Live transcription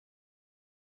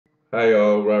Hi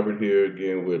y'all, Robert here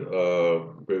again with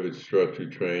Revit structure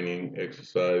training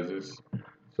exercises.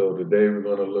 So today we're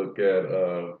gonna look at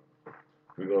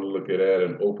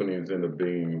adding openings in the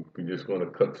beam. We're just gonna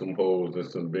cut some holes in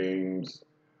some beams.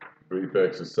 Brief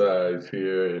exercise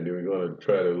here, and then we're gonna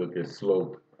try to look at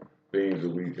slope beams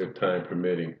if time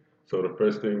permitting. So the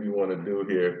first thing you want to do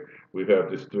here, we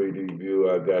have this 3D view.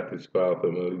 I got this file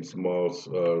from Elite Small's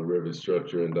Revit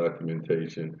structure and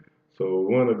documentation. So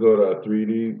we want to go to our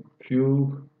 3D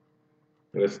cube.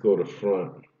 Let's go to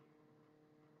front.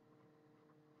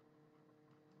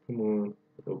 Come on.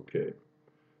 Okay.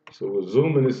 So we'll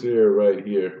zoom in this area right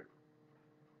here.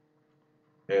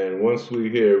 And once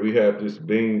we're here, we have this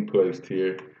beam placed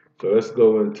here. So let's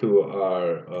go into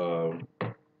our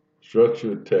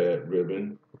structure tab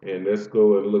ribbon. And let's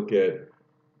go and look at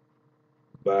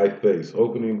by face,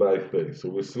 opening by face. So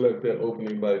we'll select that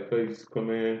opening by face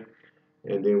command.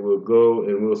 And then we'll go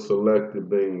and we'll select the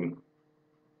beam.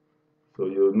 So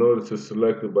you'll notice it's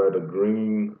selected by the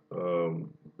green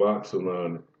box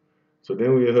around it. So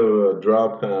then we have a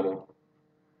draw panel,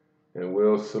 and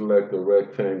we'll select a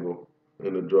rectangle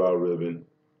in the draw ribbon.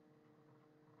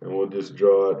 And we'll just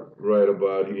draw it right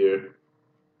about here.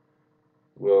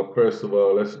 Well, first of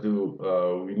all,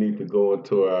 we need to go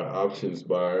into our options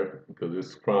bar because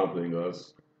it's prompting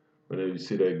us. Whenever you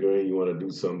see that green, you want to do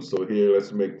something. So here,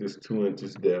 let's make this 2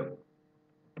 inches depth.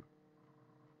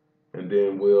 And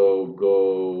then we'll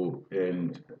go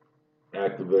and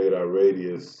activate our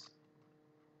radius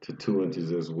to 2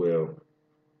 inches as well.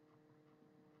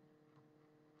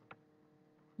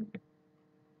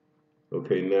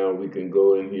 Okay, now we can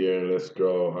go in here and let's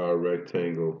draw our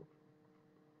rectangle.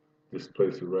 Just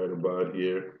place it right about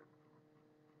here.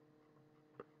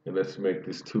 And let's make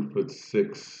this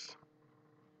 2'6"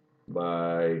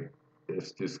 by,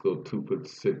 let's just go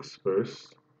 2'6"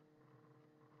 first.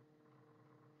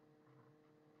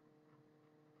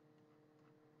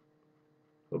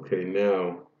 Okay,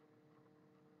 now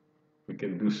we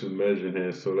can do some measuring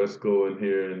here. So let's go in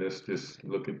here and let's just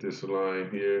look at this line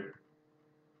here.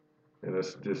 And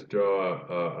let's just draw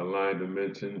a line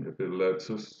dimension if it lets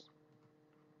us.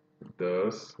 It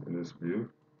does in this view.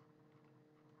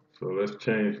 So let's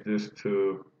change this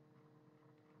to,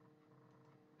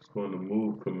 it's going to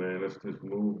move command. Let's just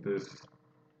move this.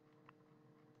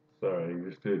 Sorry, you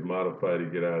just did modify to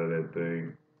get out of that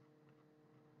thing.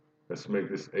 Let's make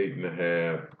this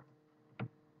 8.5.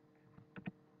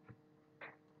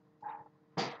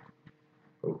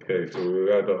 Okay, so we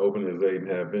got to open this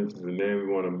 8.5 inches, and then we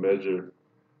want to measure.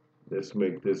 Let's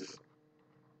make this.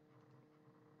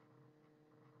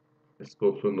 Let's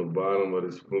go from the bottom of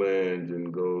this flange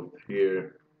and go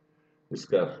here. It's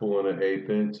got 4 1/8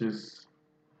 inches.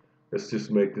 Let's just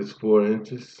make this 4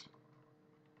 inches.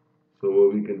 So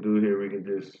what we can do here, we can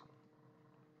just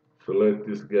select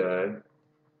this guy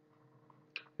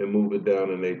and move it down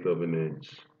 1/8 of an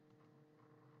inch.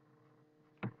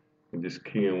 And just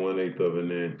key in 1/8 of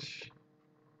an inch.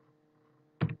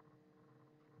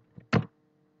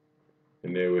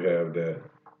 And there we have that.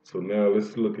 So now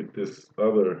let's look at this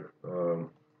other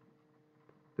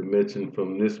dimension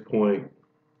from this point,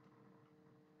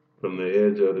 from the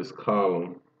edge of this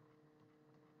column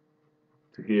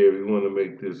to here. We want to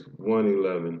make this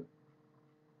 111.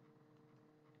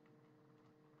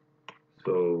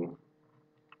 So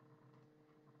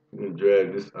I'm going to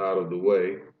drag this out of the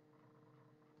way.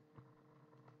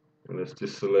 And let's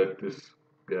just select this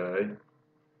guy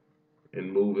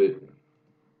and move it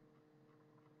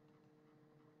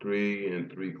 3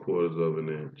 3/4 of an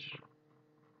inch.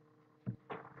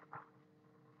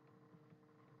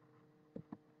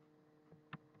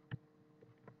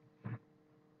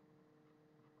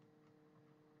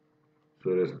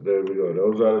 So there we go.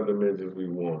 Those are the dimensions we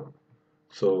want.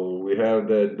 So we have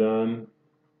that done.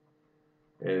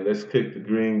 And let's click the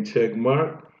green check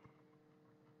mark.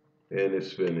 And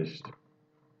it's finished.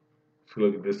 Let's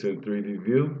look at this in 3D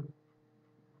view.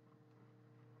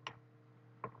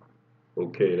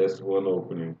 Okay, that's one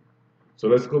opening. So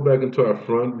let's go back into our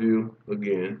front view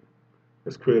again.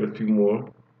 Let's create a few more.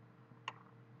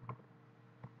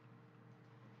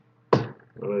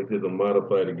 I like to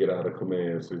modify to get out of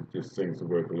command, so it just seems to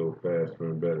work a little faster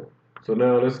and better. So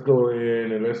now let's go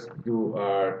in and let's do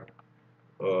our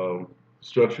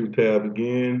structure tab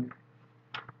again.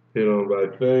 Hit on by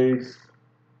face.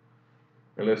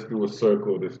 And let's do a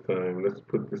circle this time. Let's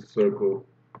put this circle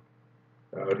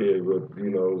out here with,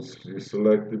 you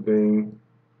select the beam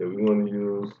that we want to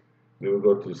use. Then we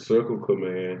go to the circle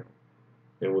command.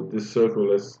 And with this circle,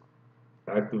 let's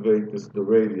activate the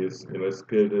radius, and let's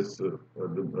give this a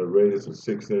radius of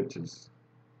 6 inches.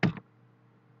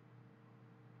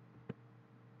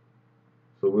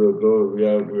 we'll go. We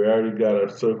already got our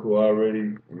circle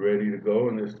already ready to go,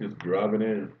 and let's just drop it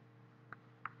in.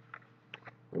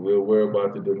 And we'll worry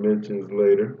about the dimensions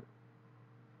later.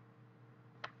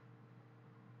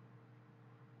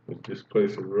 Let's just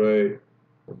place it right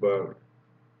about.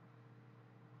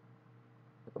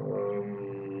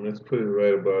 Let's put it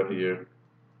right about here.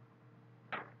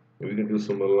 And we can do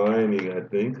some aligning, I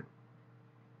think.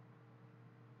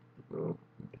 No,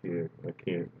 I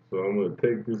can't. So I'm going to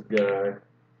take this guy,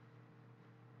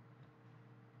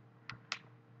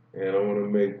 and I want to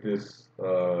make this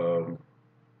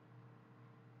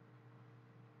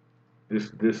this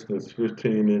distance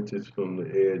 15 inches from the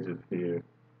edge of here.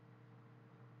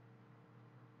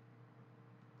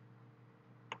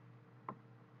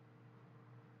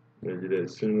 Measure that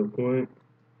center point.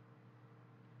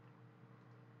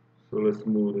 So let's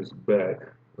move this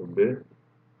back a bit.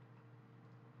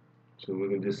 So we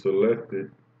can just select it,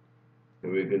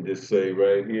 and we can just say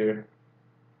right here,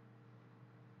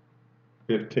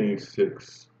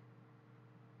 15.6.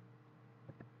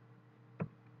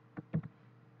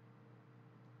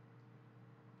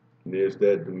 There's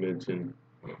that dimension.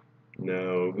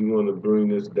 Now we want to bring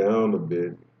this down a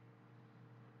bit.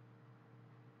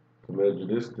 To measure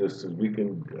this distance, we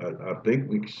can, I think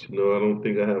we, no, I don't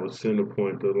think I have a center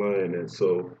point to align at.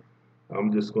 So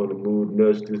I'm just going to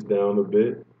nudge this down a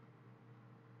bit.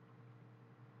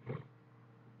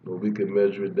 But we can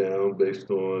measure it down based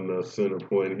on a center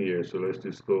point here. So let's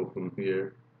just go from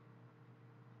here,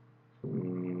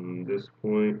 from this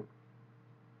point.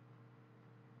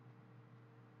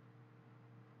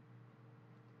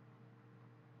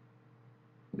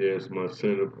 There's my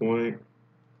center point.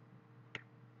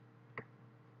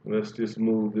 Let's just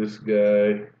move this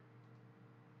guy.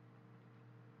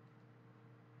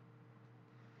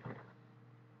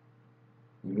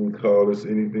 You can call this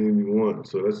anything you want.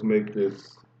 So let's make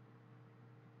this,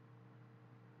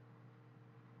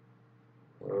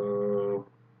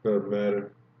 doesn't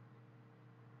matter.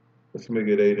 Let's make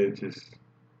it 8 inches,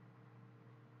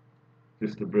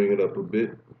 just to bring it up a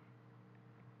bit.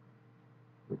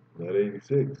 Not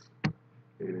 86,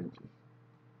 8 inches.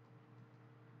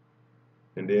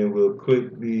 And then we'll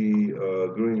click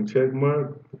the green check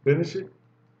mark to finish it.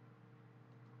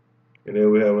 And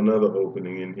then we have another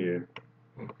opening in here.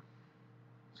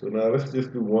 So now let's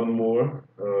just do one more.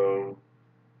 Let's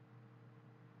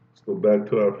go back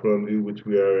to our front view, which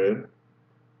we are in.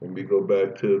 And we go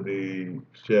back to the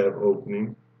shaft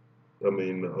opening.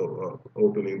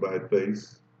 Opening by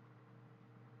face.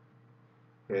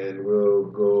 And we'll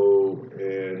go,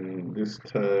 and this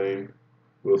time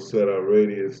we'll set our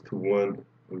radius to 1.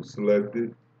 We'll select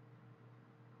it.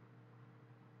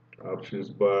 Options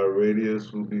bar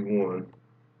radius will be 1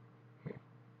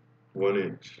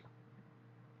 inch.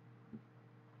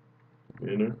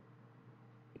 Enter.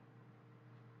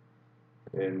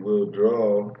 And we'll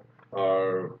draw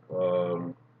our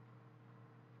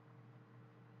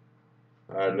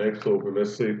next open.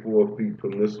 Let's say 4 feet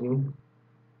from this one.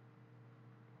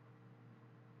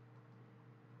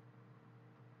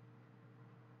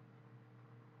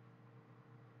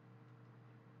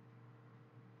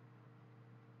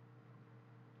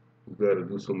 We've got to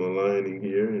do some aligning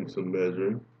here and some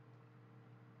measuring.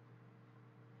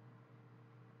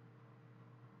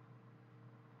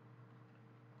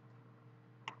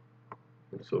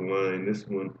 Let's align this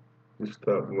one, this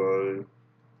top line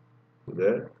with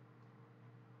that.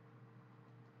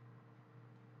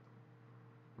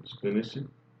 Let's finish it.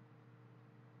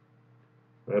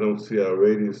 I don't see our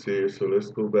radius here, so let's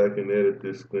go back and edit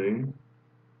this thing.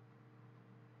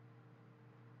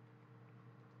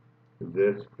 Is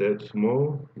that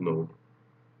small? No.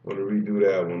 I want to redo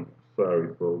that one.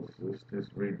 Sorry, folks. Let's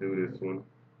just redo this one.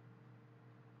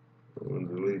 I'm going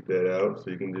to delete that out, so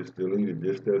you can just delete it.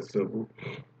 Just that simple.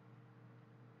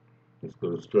 Let's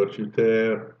go to Structure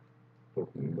tab.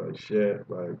 Opening by shaft,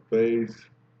 by face.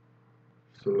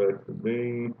 Select the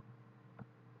beam.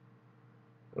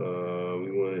 We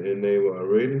want to enable our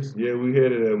radius. Yeah, we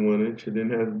had it at 1 inch. It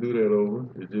didn't have to do that over.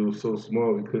 It was so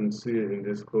small we couldn't see it. And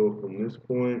just go from this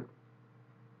point.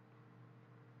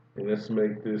 And let's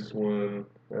make this one.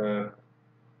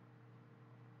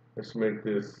 Let's make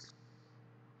this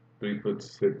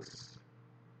 3'6".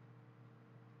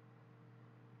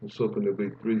 Let's open to be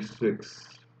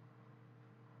 3'6".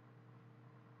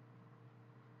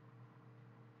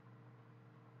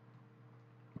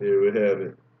 There we have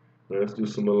it. Now let's do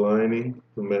some aligning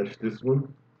to match this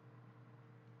one.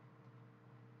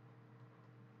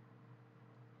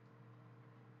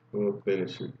 We'll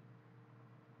finish it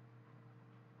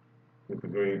with the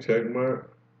green check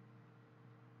mark.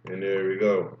 And there we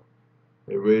go.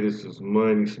 The radius is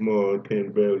mighty small, I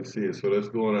can't barely see it. So let's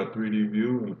go on our 3D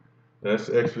view and let's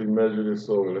actually measure this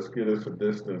over. Let's get us a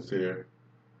distance here.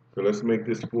 So let's make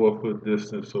this 4-foot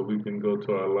distance so we can go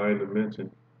to our line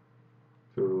dimension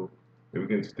to, and we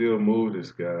can still move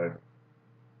this guy.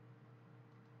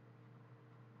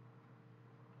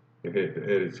 And hit the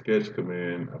edit sketch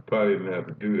command. I probably didn't have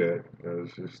to do that.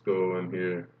 Let's just go in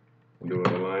here and do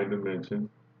an align dimension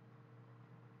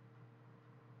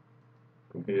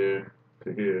from here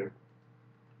to here.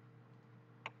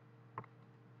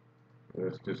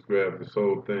 Let's just grab this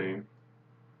whole thing.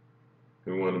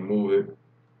 We want to move it.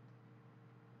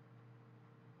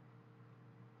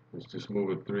 Let's just move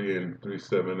it 3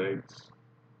 3/7/8.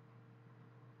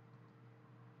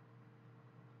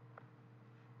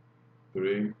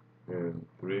 3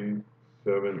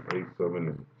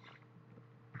 3/7/8.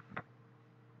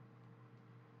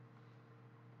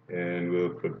 And we'll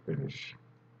click finish.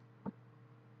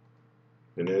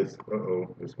 And that's,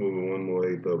 it's moving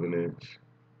 1/8 of an inch.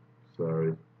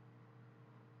 Sorry.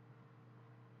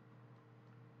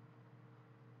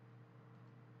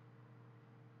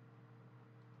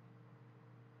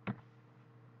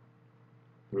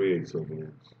 Three-eighths of an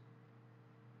inch.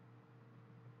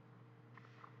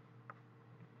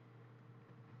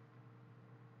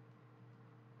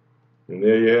 And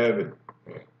there you have it.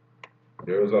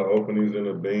 There's our openings in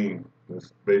a beam.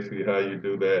 That's basically how you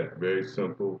do that. Very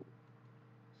simple,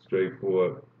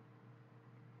 straightforward.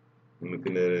 I'm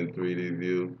looking at it in 3D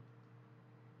view.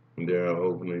 And there are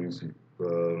openings.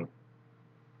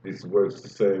 This works the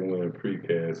same way in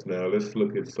precast. Now let's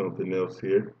look at something else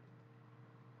here.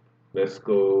 Let's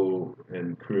go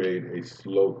and create a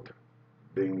sloped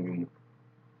beam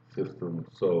system.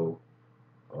 So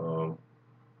I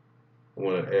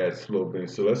want to add sloping.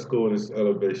 So let's go in this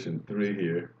elevation 3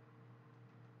 here.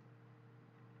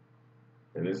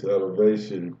 And this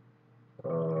elevation, we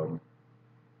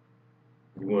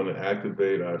want to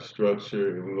activate our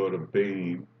structure and we go to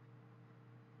beam.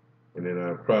 And then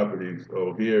our properties,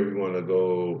 here we want to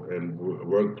go and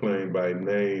work plane by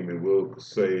name, and we'll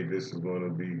say this is going to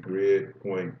be grid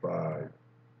 0.5.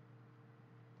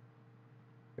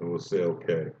 And we'll say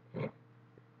OK.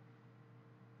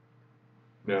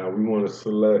 Now we want to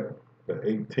select the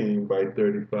 18 by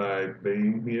 35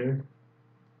 beam here.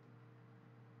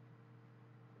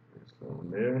 It's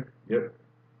on there. Yep.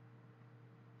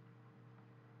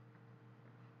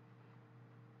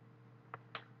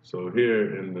 So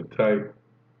here in the type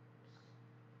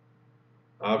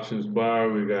options bar,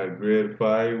 we got grid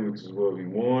 5, which is what we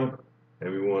want,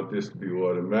 and we want this to be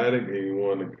automatic, and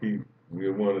we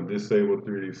want to disable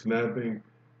 3D snapping,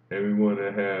 and we want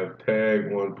to have tag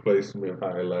one placement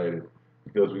highlighted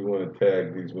because we want to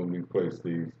tag these when we place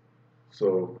these.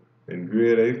 So in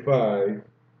grid A5,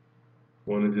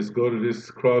 want to just go to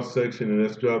this cross section and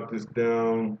let's drop this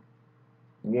down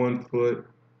 1 foot.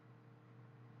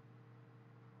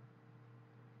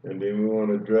 And then we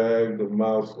want to drag the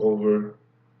mouse over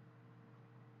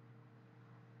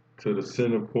to the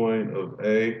center point of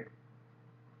A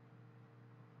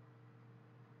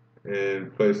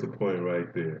and place a point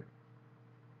right there.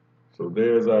 So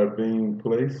there's our beam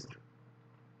placed.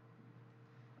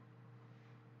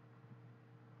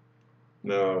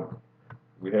 Now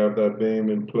we have that beam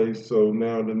in place. So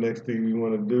now the next thing we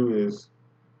want to do is,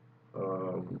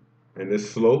 and it's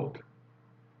sloped.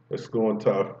 Let's go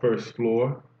into our first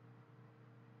floor.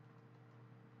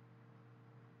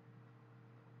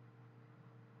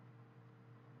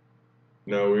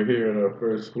 Now we're here in our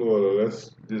first floor.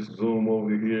 Let's just zoom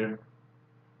over here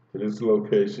to this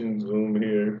location, zoom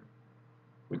here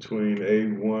between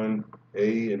A1,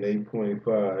 A and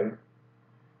 8.5,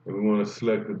 and we want to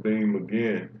select the beam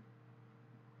again.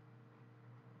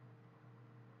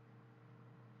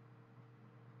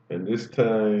 And this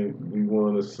time we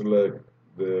want to select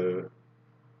the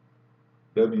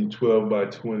W12 by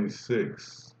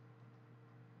 26.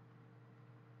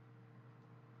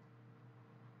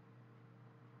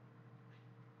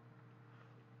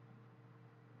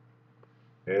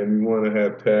 And we want to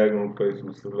have tag on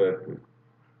placement selected.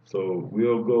 So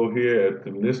we'll go here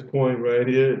at this point right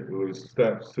here, it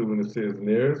stops to when it says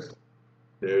nearest.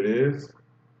 There it is.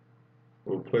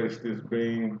 We'll place this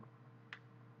beam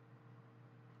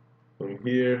from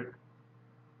here,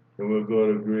 and we'll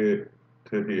go to grid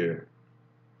to here.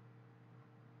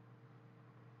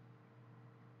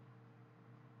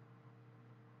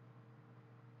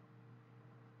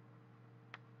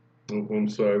 I'm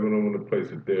sorry, we don't want to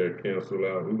place it there, cancel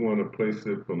out. We want to place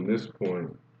it from this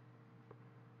point,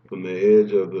 from the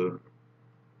edge of the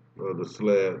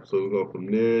slab. So we go from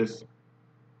this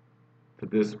to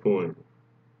this point.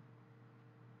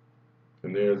 And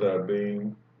And there's our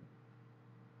beam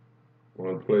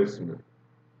on placement.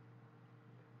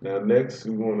 Now next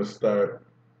we want to start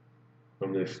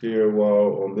from the exterior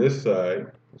wall on this side.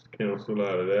 Let's cancel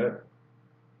out of that.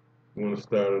 We want to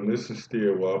start on this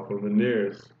exterior wall from the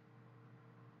nearest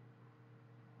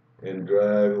and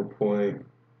drag a point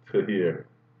to here,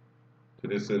 to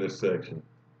this intersection.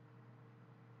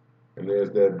 And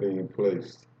there's that being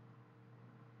placed.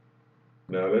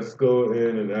 Now let's go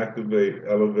in and activate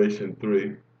elevation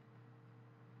 3.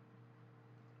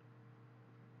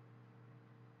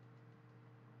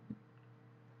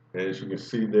 And as you can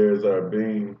see, there's our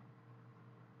beam.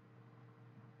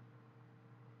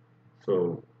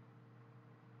 So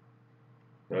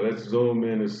now let's zoom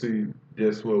in and see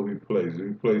just what we placed.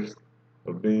 We placed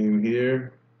a beam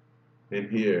here and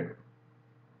here.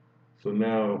 So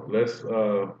now let's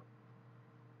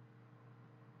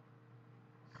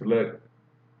select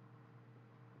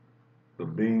the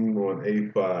beam on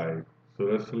A5. So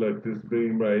let's select this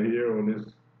beam right here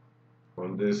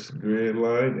on this grid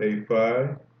line,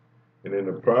 A5, and in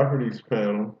the properties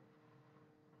panel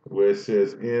where it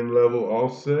says end level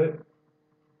offset,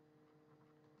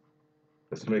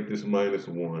 let's make this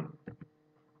 -1.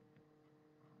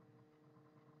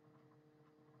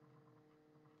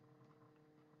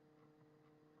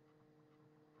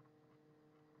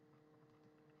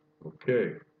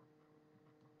 Okay.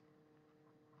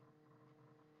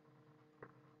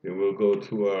 Then we'll go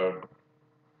to our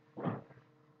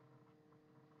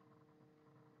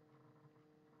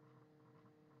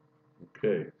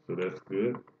okay, so that's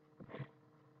good.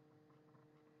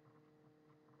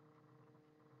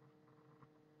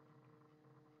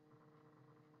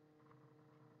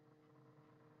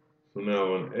 So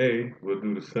now on A, we'll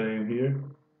do the same here.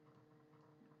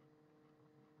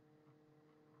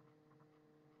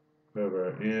 Have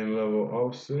our end level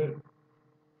offset.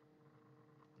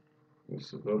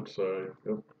 I'm sorry,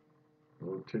 yep,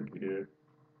 little ticket here.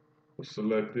 We'll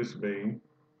select this beam,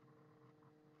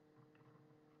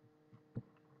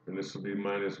 and this will be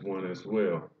 -1 as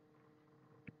well.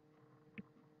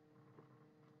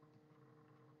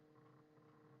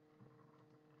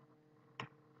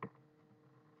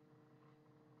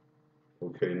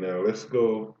 Okay, now let's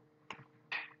go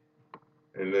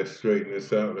and let's straighten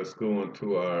this out. Let's go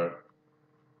into our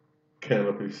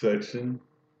canopy section.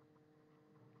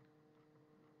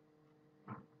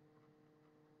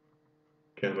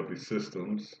 Canopy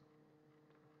systems.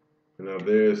 And now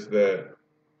there's that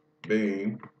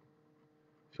beam.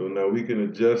 So now we can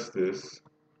adjust this.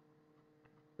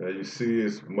 Now you see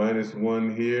it's -1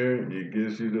 here. It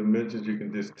gives you the dimensions. You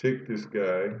can just tick this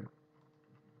guy.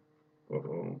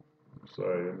 Uh-oh.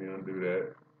 Sorry, let me undo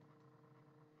that.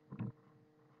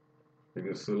 You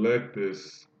can select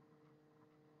this.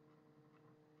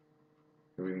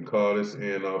 And we can call this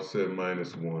end offset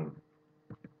 -1.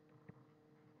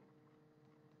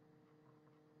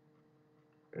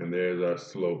 And there's our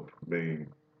slope beam.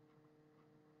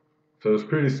 So it's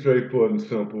pretty straightforward and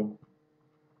simple.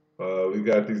 We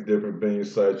got these different beam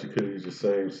sizes. You could use the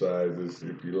same sizes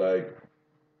if you like,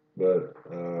 but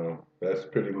that's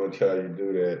pretty much how you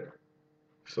do that.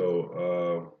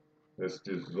 So let's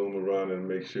just zoom around and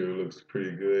make sure it looks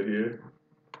pretty good here.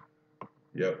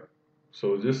 Yep.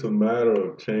 So it's just a matter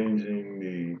of changing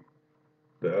the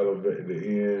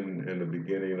end and the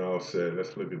beginning offset.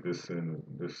 Let's look at this in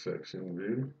this section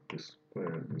view. This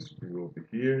plan, this view over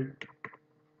here,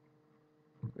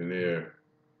 and there.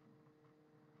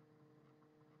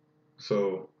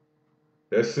 So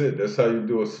that's it. That's how you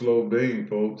do a slow beam,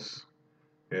 folks.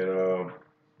 And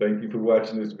thank you for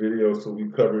watching this video. So we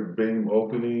covered beam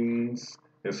openings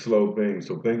and slow beams.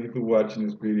 So thank you for watching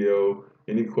this video.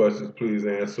 Any questions, please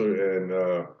answer.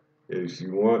 And if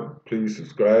you want, please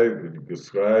subscribe. If you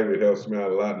subscribe, it helps me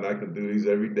out a lot, and I can do these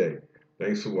every day.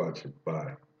 Thanks for watching.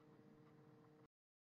 Bye.